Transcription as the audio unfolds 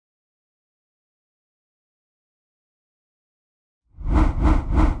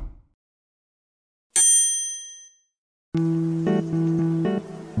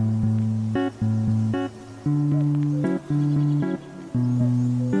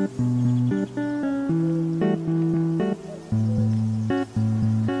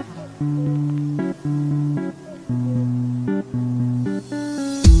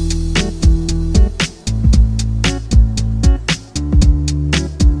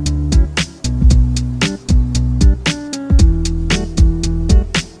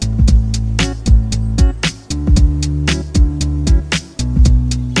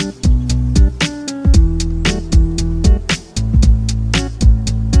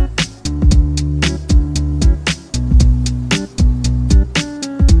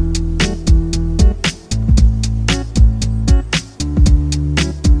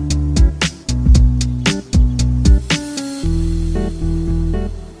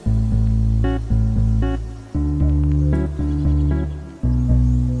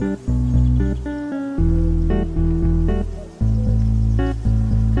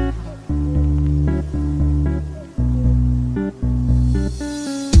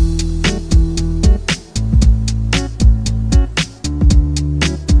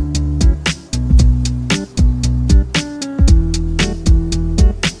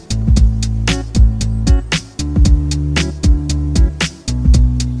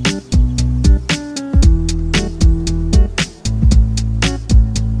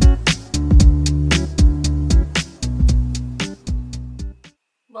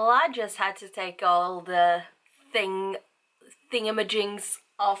just had to take all the thingamajings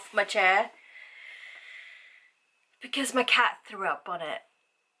off my chair because my cat threw up on it.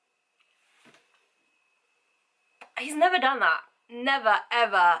 He's never done that. Never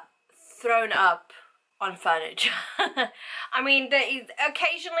ever thrown up on furniture. I mean,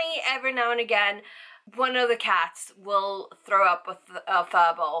 occasionally, every now and again, one of the cats will throw up a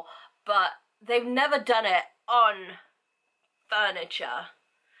fur ball, but they've never done it on furniture.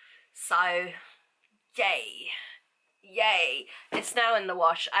 So, yay. Yay. It's now in the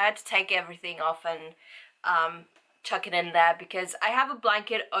wash. I had to take everything off and chuck it in there because I have a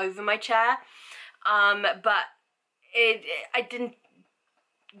blanket over my chair, but I didn't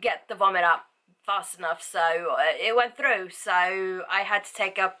get the vomit up fast enough, so it went through, so I had to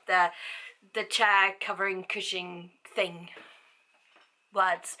take up the chair covering cushion thing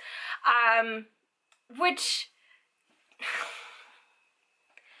words, which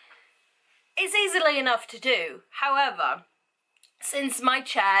is easily enough to do. However, since my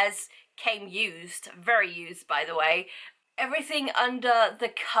chairs came used, very used by the way, everything under the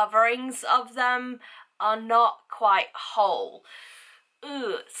coverings of them are not quite whole.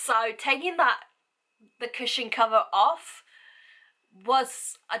 Ugh. So taking the cushion cover off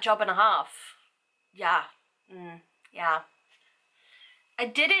was a job and a half. Yeah. Yeah. I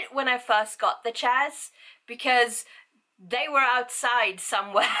did it when I first got the chairs because they were outside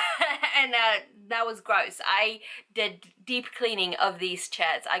somewhere and that was gross. I did deep cleaning of these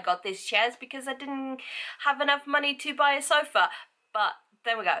chairs. I got these chairs because I didn't have enough money to buy a sofa, but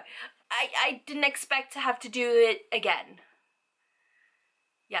there we go. I didn't expect to have to do it again.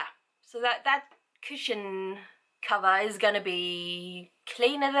 Yeah, so that cushion cover is gonna be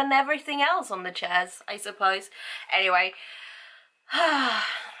cleaner than everything else on the chairs, I suppose. Anyway,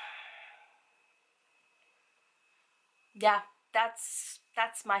 yeah, that's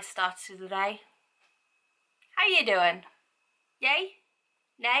my start to the day. How you doing? Yay?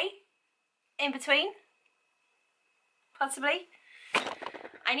 Nay? In between? Possibly?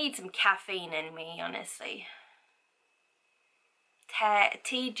 I need some caffeine in me, honestly.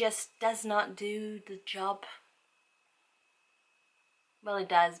 Tea just does not do the job. Well, it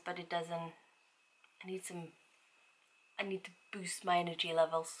does, but it doesn't. I need to boost my energy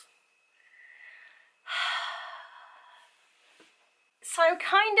levels. So I'm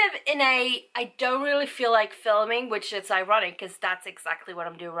kind of in I don't really feel like filming, which is ironic because that's exactly what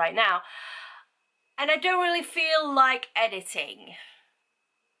I'm doing right now. And I don't really feel like editing.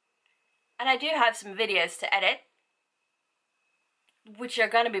 And I do have some videos to edit, which are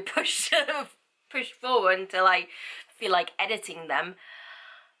going to be pushed forward until I feel like editing them.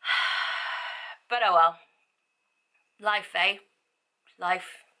 But oh well. Life, eh?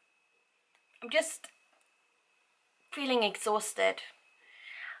 Life. I'm just feeling exhausted.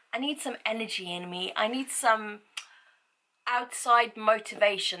 I need some energy in me. I need some outside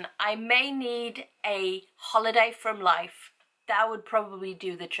motivation. I may need a holiday from life. That would probably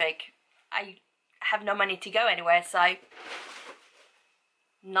do the trick. I have no money to go anywhere, so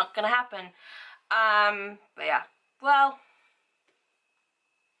not gonna happen. But yeah, well,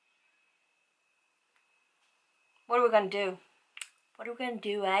 what are we gonna do? What are we gonna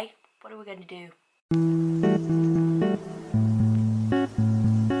do, eh? What are we gonna do?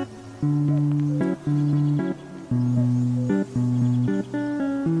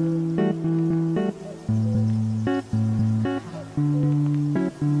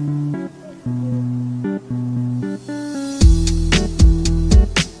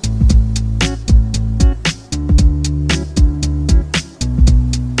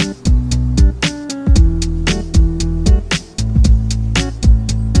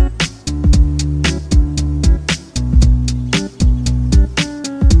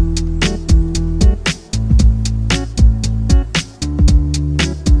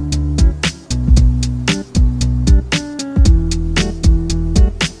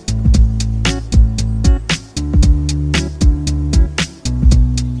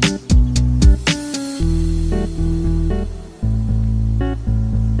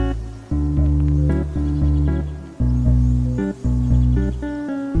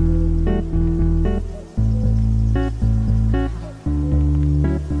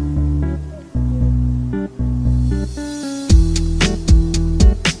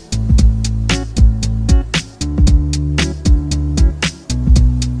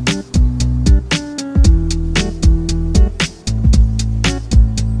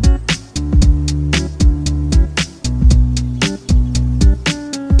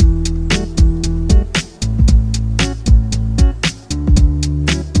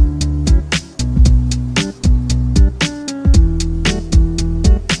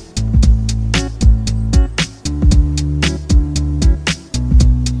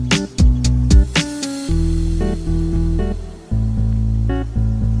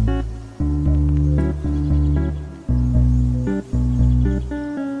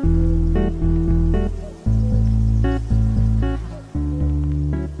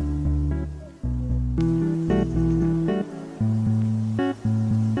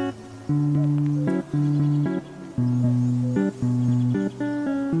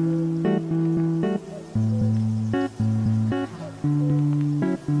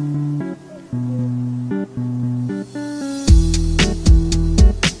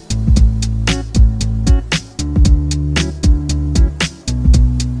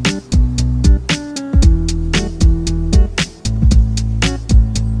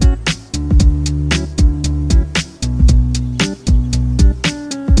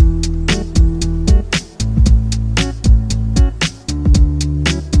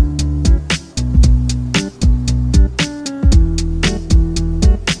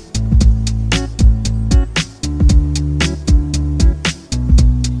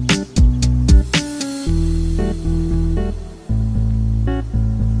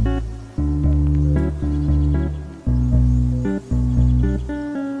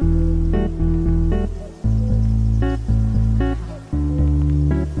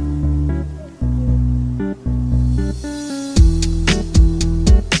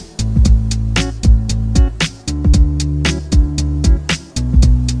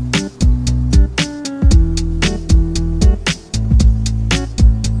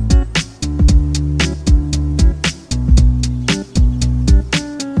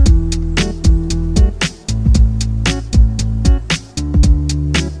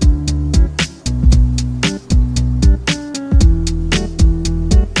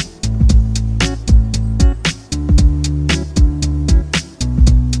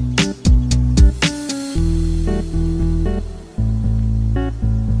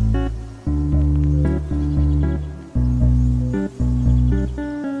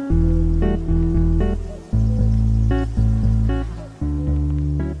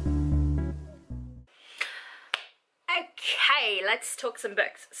 talk some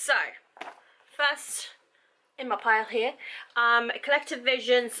books. So, first in my pile here, Collective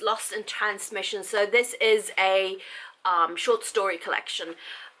Visions, Lost in Transmission. So this is a short story collection.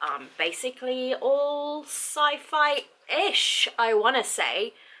 Basically all sci-fi-ish, I want to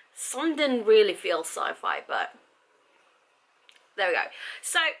say. Some didn't really feel sci-fi, but there we go.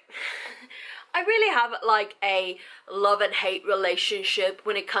 So, I really have like a love and hate relationship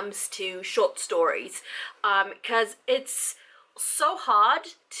when it comes to short stories, because it's so hard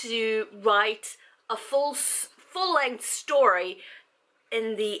to write a full-length story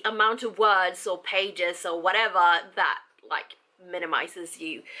in the amount of words or pages or whatever that like minimizes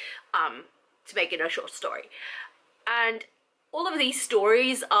you to make it a short story. And all of these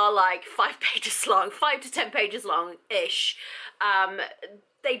stories are like 5 pages long, 5 to 10 pages long-ish.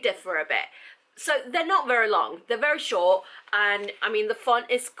 They differ a bit. So they're not very long, they're very short, and I mean the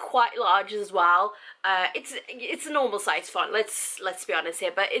font is quite large as well. It's a normal size font, let's be honest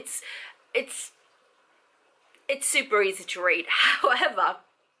here, but it's super easy to read. However,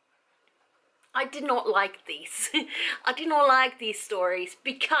 I did not like these. I did not like these stories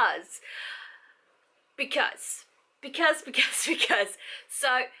because.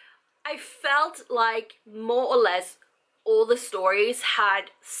 So I felt like more or less all the stories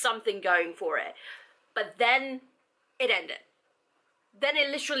had something going for it, but then it ended. Then it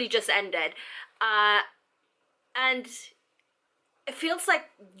literally just ended, and it feels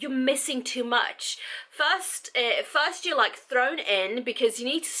like you're missing too much. First you're like thrown in because you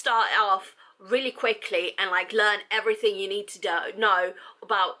need to start off really quickly and like learn everything you need to know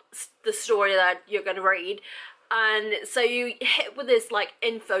about the story that you're gonna read, and so you hit with this like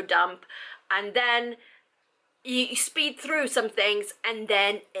info dump, and then you speed through some things, and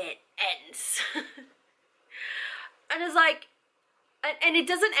then it ends. And it's like, and it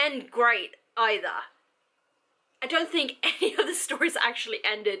doesn't end great either. I don't think any of the stories actually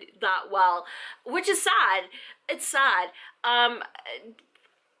ended that well, which is sad. It's sad. I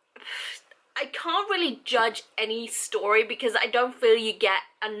can't really judge any story because I don't feel you get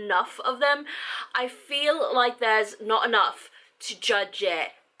enough of them. I feel like there's not enough to judge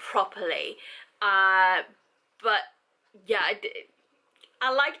it properly. But yeah,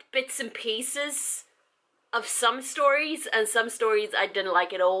 I liked bits and pieces of some stories, and some stories I didn't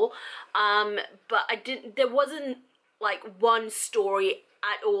like at all. But there wasn't like one story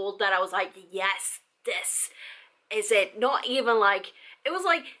at all that I was like, yes, this is it. Not even like, it was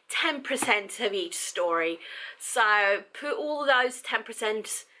like 10% of each story. So put all those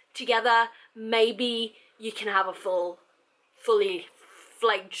 10% together, maybe you can have a fully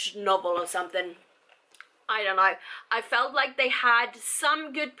fledged novel or something. I don't know. I felt like they had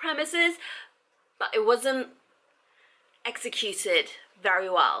some good premises, but it wasn't executed very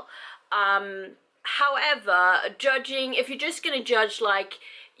well. However, if you're just going to judge like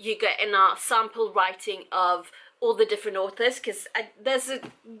you get in a sample writing of all the different authors, because there's a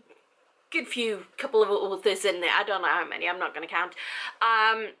good couple of authors in there. I don't know how many, I'm not going to count.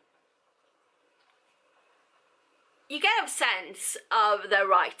 You get a sense of their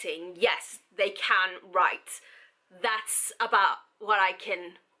writing. Yes, they can write. That's about what I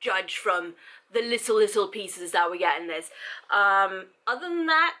can judge from the little pieces that we get in this. Other than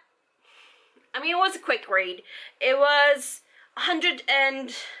that, I mean, it was a quick read. It was 100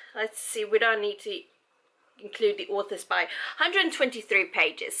 and, let's see, we don't need to include the author's bio, 123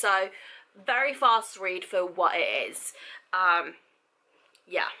 pages, so very fast read for what it is.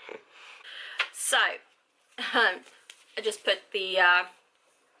 Yeah. So, I just put the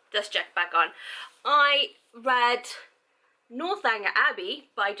dust jacket back on. I read Northanger Abbey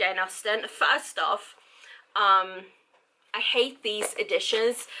by Jane Austen. First off, I hate these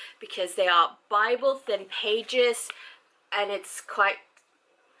editions because they are Bible thin pages, and it's quite,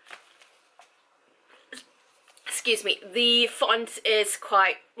 excuse me, the font is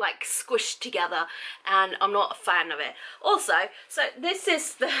quite like squished together, and I'm not a fan of it. Also, so this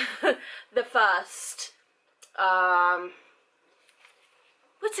is the first,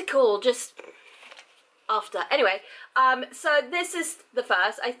 what's it called, just after, anyway, so this is the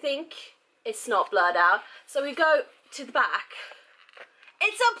first. I think it's not blurred out, so we go to the back.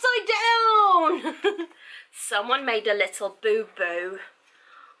 It's upside down. Someone made a little boo-boo.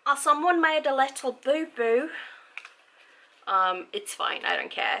 Oh, someone made a little boo-boo. It's fine, I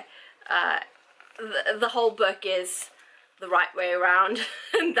don't care. The whole book is the right way around,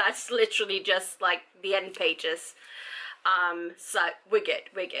 and that's literally just like the end pages. So we're good.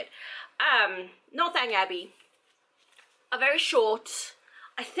 Northanger Abbey, a very short,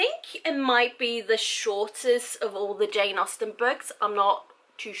 I think it might be the shortest of all the Jane Austen books. I'm not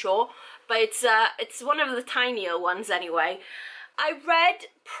too sure, but it's one of the tinier ones anyway. I read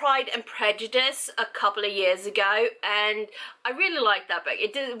Pride and Prejudice a couple of years ago, and I really liked that book.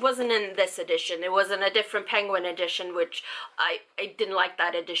 It wasn't in this edition. It was in a different Penguin edition, which I didn't like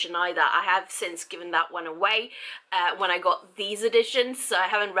that edition either. I have since given that one away when I got these editions, so I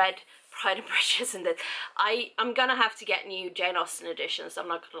haven't read Pride and Prejudice in this. I'm gonna have to get new Jane Austen editions, I'm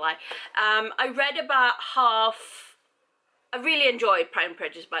not gonna lie. I read about half. I really enjoyed Pride and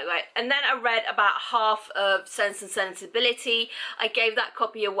Prejudice, by the way. And then I read about half of Sense and Sensibility. I gave that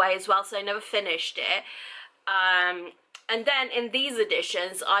copy away as well, so I never finished it. And then in these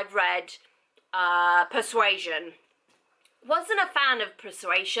editions, I've read Persuasion. Wasn't a fan of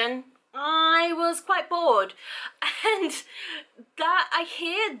Persuasion. I was quite bored. And that I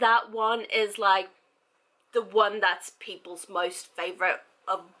hear that one is like the one that's people's most favourite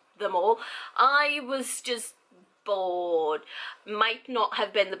of them all. I was just bored. Might not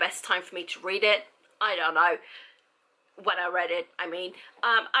have been the best time for me to read it. I don't know. When I read it, I mean.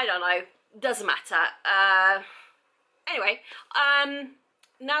 I don't know. Doesn't matter. Anyway,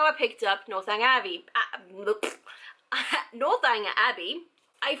 now I picked up Northanger Abbey. Northanger Abbey.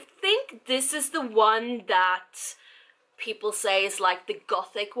 I think this is the one that people say is like the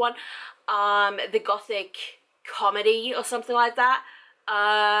gothic one. The gothic comedy or something like that.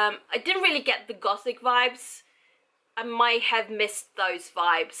 I didn't really get the gothic vibes. I might have missed those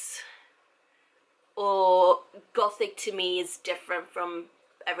vibes, or gothic to me is different from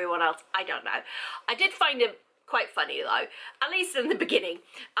everyone else. I don't know. I did find it quite funny though, at least in the beginning.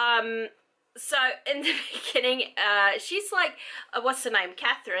 So in the beginning, she's like, what's her name?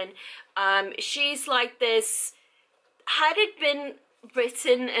 Catherine. She's like this. Had it been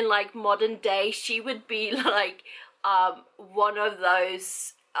written in like modern day, she would be like one of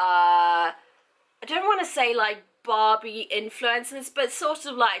those. I don't want to say like Barbie influences, but sort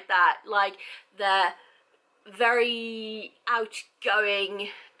of like that, like the very outgoing,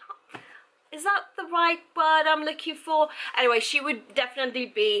 is that the right word I'm looking for? Anyway, she would definitely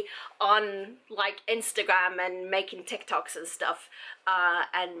be on like Instagram and making TikToks and stuff,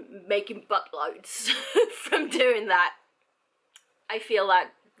 and making buttloads from doing that. I feel like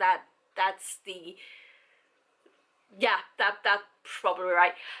that's the, yeah, that's probably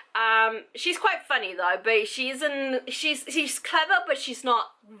right. She's quite funny though, but she's clever, but she's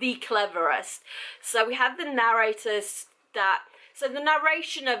not the cleverest. So we have the narrators so the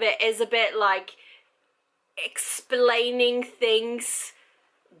narration of it is a bit like explaining things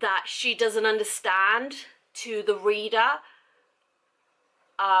that she doesn't understand to the reader.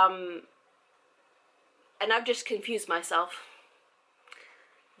 And I've just confused myself.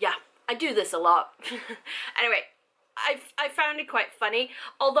 Yeah, I do this a lot. Anyway, I found it quite funny.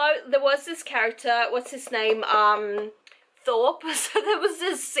 Although there was this character, what's his name? Thorpe. So there was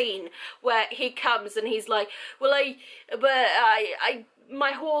this scene where he comes and he's like, well,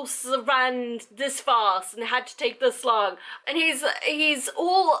 my horse ran this fast and had to take this long. And he's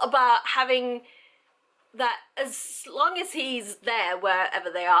all about having that, as long as he's there,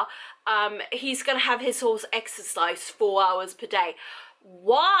 wherever they are, he's gonna have his horse exercise 4 hours per day.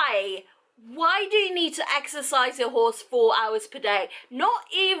 Why? Why do you need to exercise your horse 4 hours per day? Not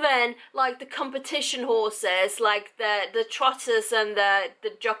even like the competition horses, like the trotters and the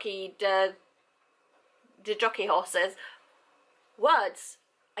jockey horses. Words.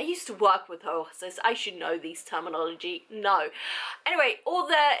 I used to work with horses. I should know these terminology. No. Anyway, all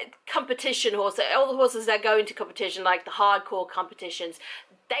the competition horses, all the horses that go into competition, like the hardcore competitions,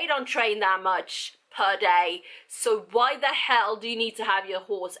 they don't train that much per day. So why the hell do you need to have your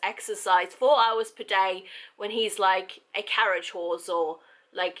horse exercise 4 hours per day when he's like a carriage horse or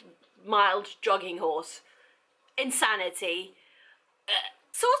like mild jogging horse? Insanity.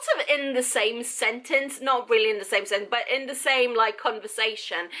 Sort of in the same sentence, not really in the same sentence, but in the same like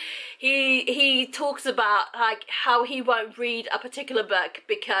conversation, he talks about like how he won't read a particular book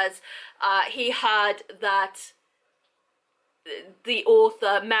because he heard that the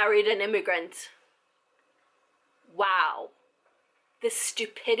author married an immigrant. Wow, the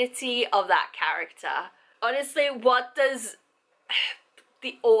stupidity of that character. Honestly, what does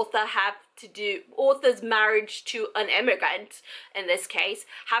the author have to do, author's marriage to an immigrant, in this case,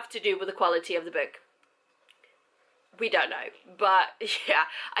 have to do with the quality of the book? We don't know. But yeah,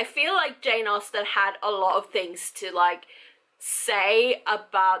 I feel like Jane Austen had a lot of things to like say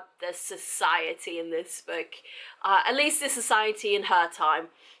about the society in this book. At least the society in her time.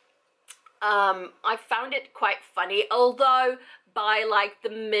 I found it quite funny, although by like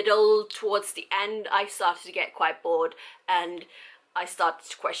the middle towards the end I started to get quite bored and I started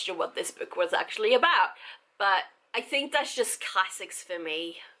to question what this book was actually about. But I think that's just classics for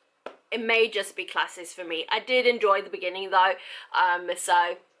me. It may just be classics for me. I did enjoy the beginning though,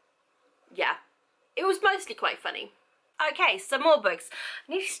 so yeah, it was mostly quite funny. Okay, some more books.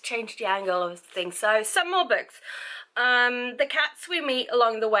 I need to change the angle of things. So some more books. The Cats We Meet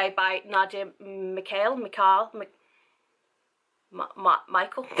Along the Way by Nadia Michael.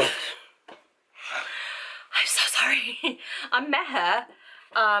 I'm so sorry. I met her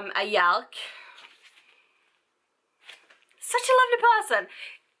at Yelk. Such a lovely person.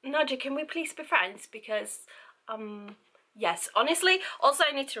 Nadia, can we please be friends? Because yes, honestly. Also,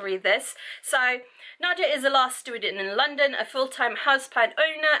 I need to read this. So, Nadia is a law student in London, a full-time houseplant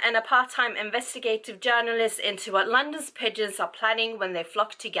owner, and a part-time investigative journalist into what London's pigeons are planning when they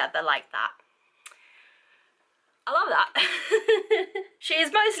flock together like that. I love that. She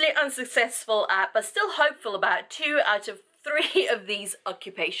is mostly unsuccessful at, but still hopeful about 2 out of 3 of these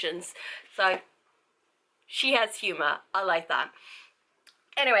occupations. So, she has humour. I like that.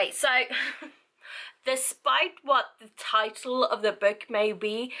 Anyway, so despite what the title of the book may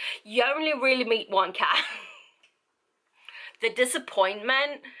be, you only really meet one cat. The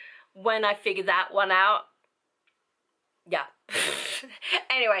disappointment when I figured that one out. Yeah.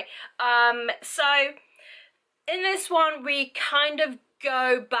 Anyway, so in this one we kind of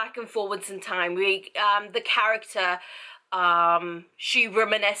go back and forwards in time. The character, she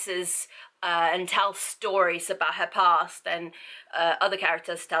reminisces and tells stories about her past, and other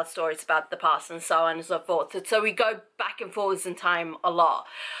characters tell stories about the past, and so on and so forth. So we go back and forwards in time a lot.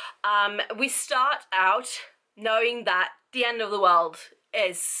 We start out knowing that the end of the world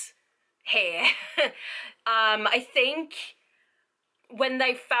is here. I think when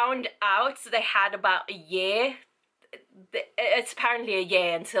they found out they had about a year, it's apparently a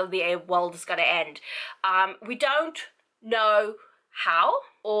year until the world is going to end. We don't know how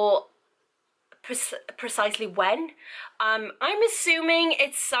or precisely when. I'm assuming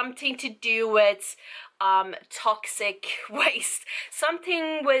it's something to do with toxic waste,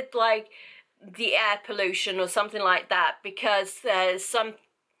 something with like the air pollution or something like that, because there's some,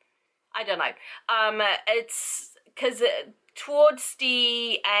 I don't know, it's because towards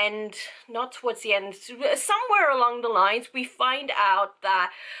the end, not towards the end, somewhere along the lines, we find out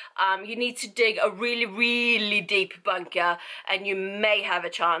that you need to dig a really, really deep bunker, and you may have a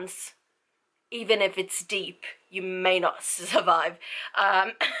chance. Even if it's deep, you may not survive.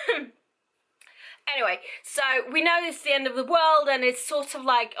 Anyway, so we know it's the end of the world, and it's sort of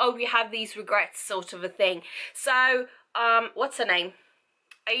like, oh, we have these regrets sort of a thing. So, what's her name?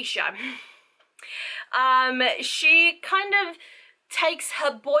 Aisha. She kind of takes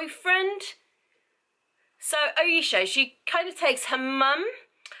her boyfriend. So, Aisha, she kind of takes her mum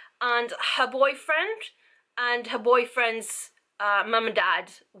and her boyfriend's mum and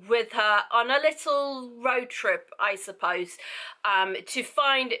dad with her on a little road trip, I suppose, to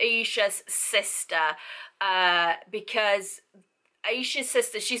find Aisha's sister, because Aisha's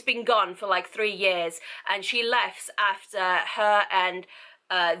sister, she's been gone for like 3 years, and she left after her and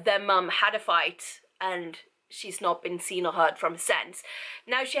their mum had a fight, and she's not been seen or heard from since.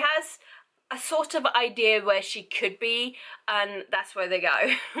 Now she has a sort of idea where she could be, and that's where they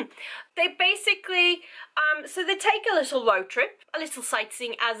go. They basically, so they take a little road trip, a little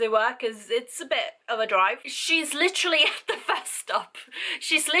sightseeing as it were, because it's a bit of a drive. She's literally at the first stop.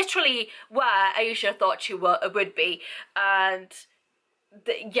 She's literally where Aisha thought she would be, and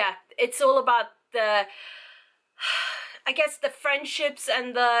yeah, it's all about the, I guess, the friendships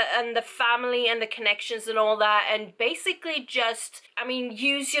and the family and the connections and all that, and basically just, I mean,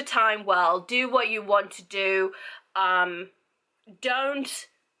 use your time well, do what you want to do, don't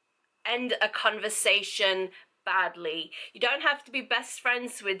end a conversation badly. You don't have to be best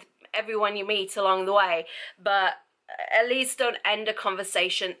friends with everyone you meet along the way, but at least don't end a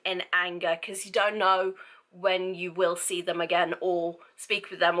conversation in anger, because you don't know when you will see them again or speak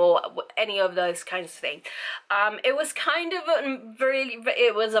with them or any of those kinds of things. It was kind of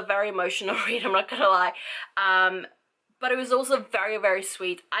it was a very emotional read, I'm not gonna lie, but it was also very, very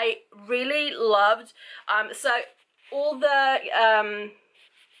sweet. I really loved, so all the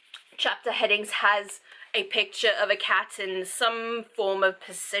chapter headings has a picture of a cat in some form of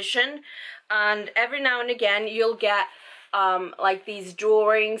position, and every now and again you'll get like these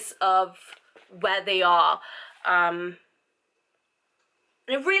drawings of where they are. I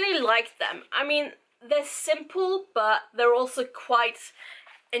really liked them. I mean, they're simple, but they're also quite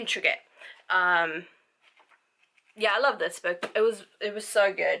intricate. Yeah, I love this book. It was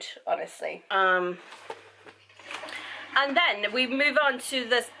so good, honestly. And then we move on to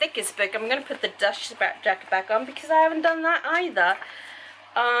the thickest book. I'm gonna put the dust jacket back on because I haven't done that either.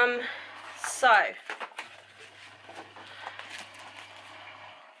 So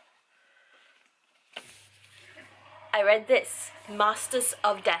I read this, Masters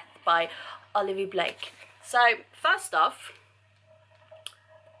of Death by Olivia Blake. So, first off,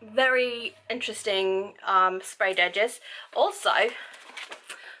 very interesting sprayed edges. Also,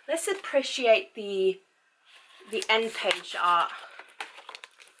 let's appreciate the end page art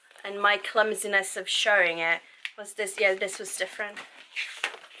and my clumsiness of showing it. Was this? Yeah, this was different.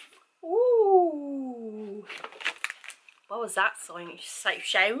 Ooh. What was that sound?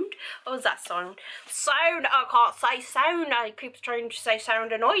 Sound? What was that sound? Sound! I can't say sound. I keep trying to say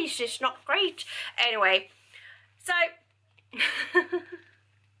sound and noise. It's not great. Anyway, so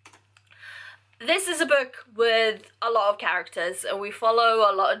this is a book with a lot of characters, and we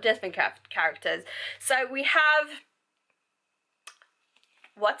follow a lot of different characters. So we have,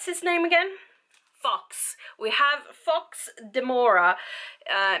 what's his name again? Fox. We have Fox Demora.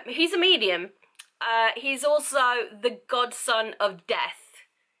 He's a medium. He's also the godson of death.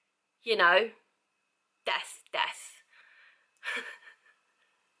 You know, death.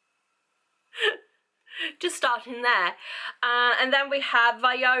 Just starting there. And then we have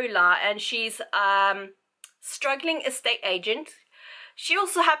Viola, and she's struggling estate agent. She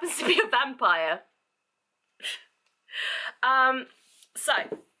also happens to be a vampire. So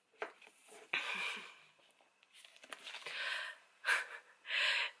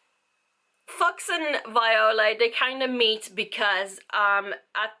Fox and Viola, they kind of meet because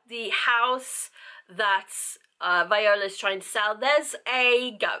at the house that Viola's trying to sell, there's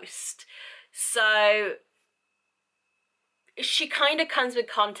a ghost. So she kind of comes in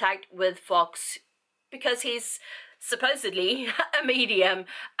contact with Fox because he's supposedly a medium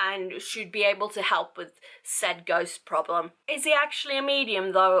and should be able to help with said ghost problem. Is he actually a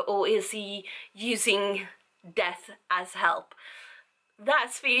medium though, or is he using death as help?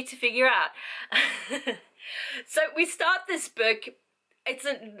 That's for you to figure out. So we start this book, it's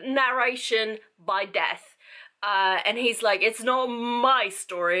a narration by Death. And he's like, it's not my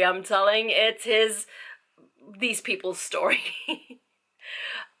story I'm telling, it is these people's story.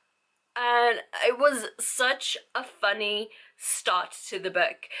 And it was such a funny start to the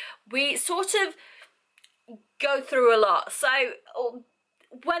book. We sort of go through a lot. So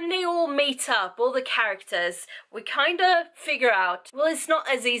when they all meet up, all the characters, we kind of figure out, well, it's not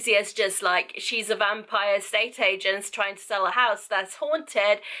as easy as just like, she's a vampire estate agent trying to sell a house that's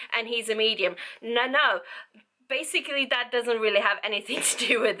haunted and he's a medium. No. Basically, that doesn't really have anything to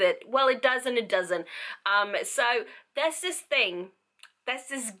do with it. Well, it does and it doesn't. So there's this thing, there's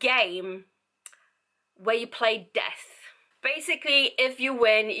this game where you play death. Basically, if you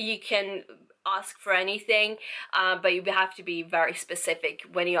win, you can ask for anything, but you have to be very specific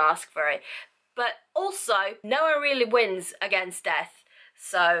when you ask for it. But also, no one really wins against death.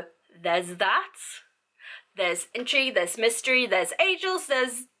 So there's that. There's intrigue, there's mystery, there's angels,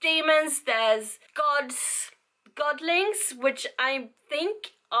 there's demons, there's gods, godlings, which I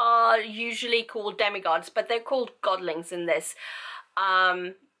think are usually called demigods, but they're called godlings in this.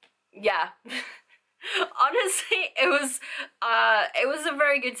 Yeah. Honestly, it was a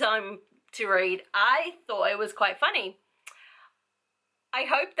very good time to read. I thought it was quite funny. I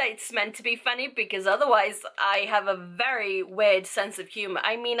hope that it's meant to be funny, because otherwise I have a very weird sense of humor.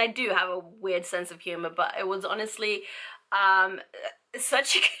 I mean, I do have a weird sense of humor, but it was honestly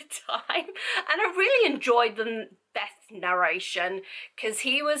such a good time, and I really enjoyed the Death narration because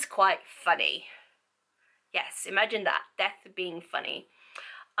he was quite funny. Yes, imagine that, Death being funny.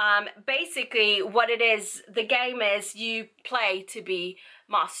 Basically what it is, the game is you play to be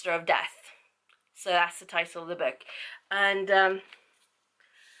Master of Death. So that's the title of the book. And the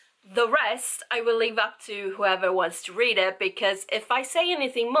rest I will leave up to whoever wants to read it, because if I say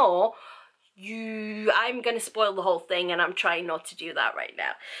anything more, I'm gonna spoil the whole thing, and I'm trying not to do that right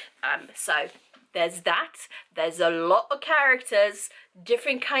now. So there's that. There's a lot of characters,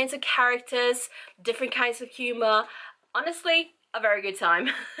 different kinds of characters, different kinds of humor. Honestly, a very good time.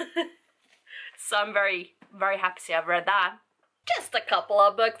 So I'm very, very happy to have read that. Just a couple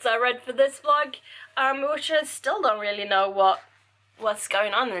of books I read for this vlog, which I still don't really know what's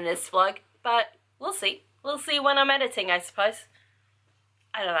going on in this vlog, but we'll see. We'll see when I'm editing, I suppose.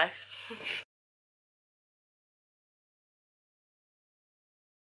 I don't know.